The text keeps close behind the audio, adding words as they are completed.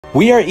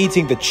We are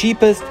eating the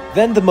cheapest,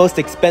 then the most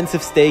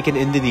expensive steak in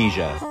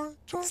Indonesia.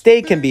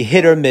 Steak can be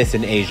hit or miss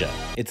in Asia.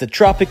 It's a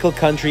tropical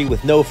country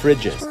with no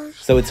fridges,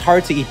 so it's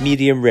hard to eat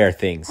medium rare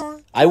things.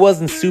 I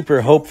wasn't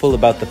super hopeful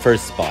about the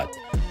first spot.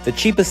 The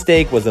cheapest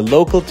steak was a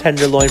local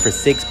tenderloin for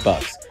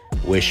 $6.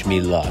 Wish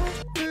me luck.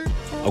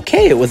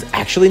 Okay, it was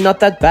actually not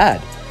that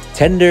bad.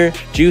 Tender,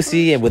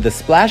 juicy, and with a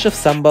splash of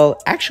sambal,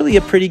 actually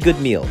a pretty good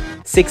meal.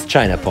 6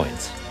 China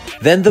points.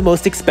 Then the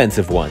most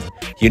expensive one.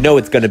 You know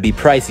it's gonna be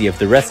pricey if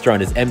the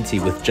restaurant is empty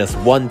with just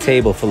one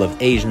table full of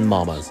Asian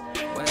mamas.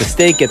 The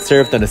steak gets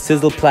served on a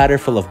sizzle platter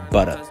full of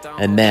butter.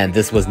 And man,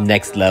 this was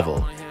next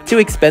level. Too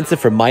expensive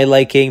for my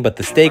liking, but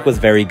the steak was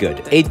very good.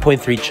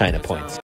 8.3 China points.